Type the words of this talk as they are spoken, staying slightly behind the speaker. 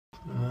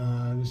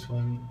This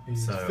one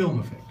is So film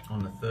effect.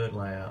 on the third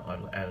layer,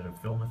 I've added a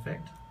film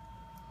effect.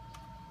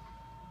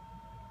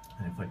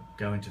 And if I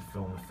go into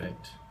film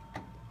effect,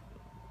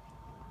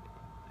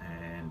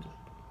 and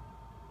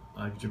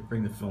I just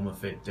bring the film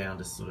effect down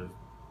to sort of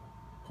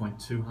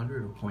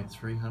 0.200 or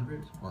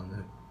 0.300 on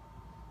the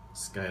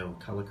scale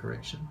color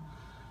correction,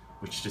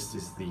 which just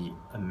is the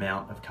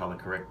amount of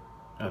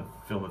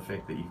film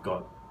effect that you've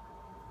got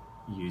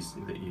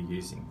that you're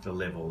using, the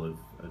level of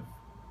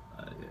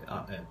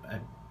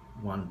at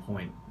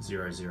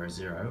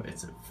 1.000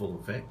 it's a full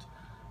effect,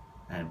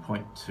 and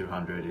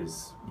 0.200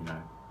 is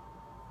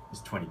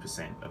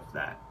 20% of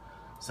that.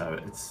 So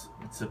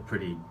it's a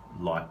pretty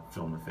light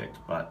film effect,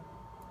 but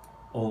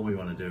all we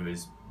want to do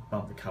is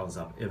bump the colors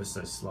up ever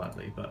so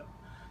slightly. But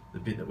the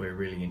bit that we're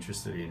really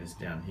interested in is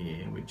down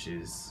here, which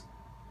is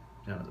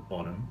down at the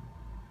bottom,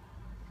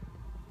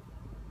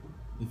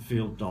 the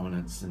field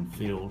dominance and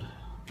field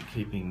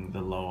keeping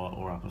the lower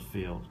or upper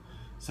field.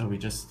 So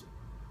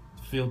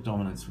field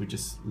dominance, we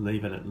just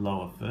leave it at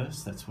lower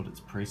first, that's what it's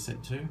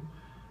preset to.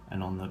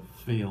 And on the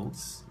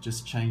fields,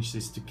 just change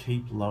this to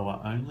keep lower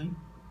only.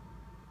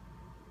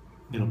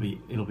 It'll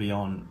be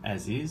on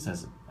as is,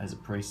 as a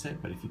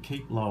preset, but if you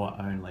keep lower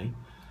only,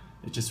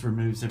 it just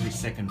removes every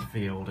second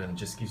field and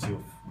just gives you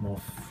a more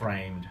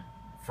framed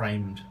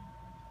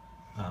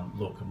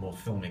look, a more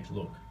filmic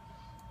look.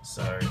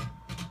 So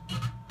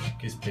it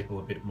gives people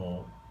a bit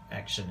more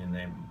action in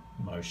their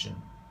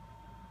motion.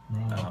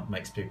 Right.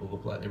 Makes people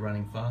look like they're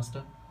running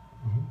faster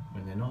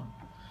when they're not.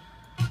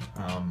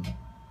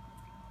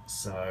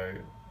 So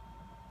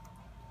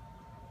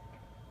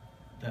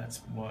that's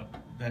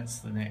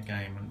the net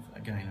game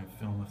of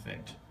film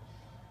effect.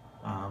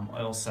 I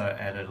also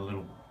added a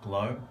little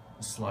glow,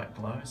 a slight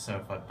glow. So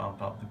if I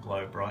bump up the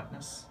glow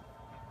brightness,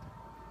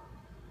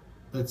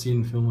 That's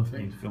in film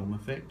effect. in film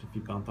effect, if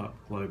you bump up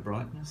glow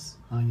brightness,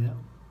 Oh yeah.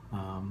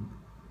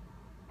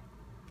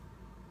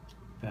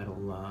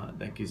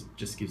 that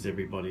just gives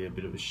everybody a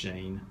bit of a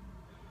sheen,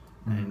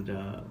 and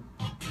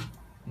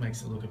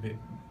makes it look a bit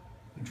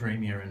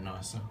dreamier and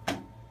nicer.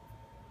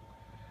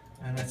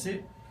 And that's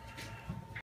it.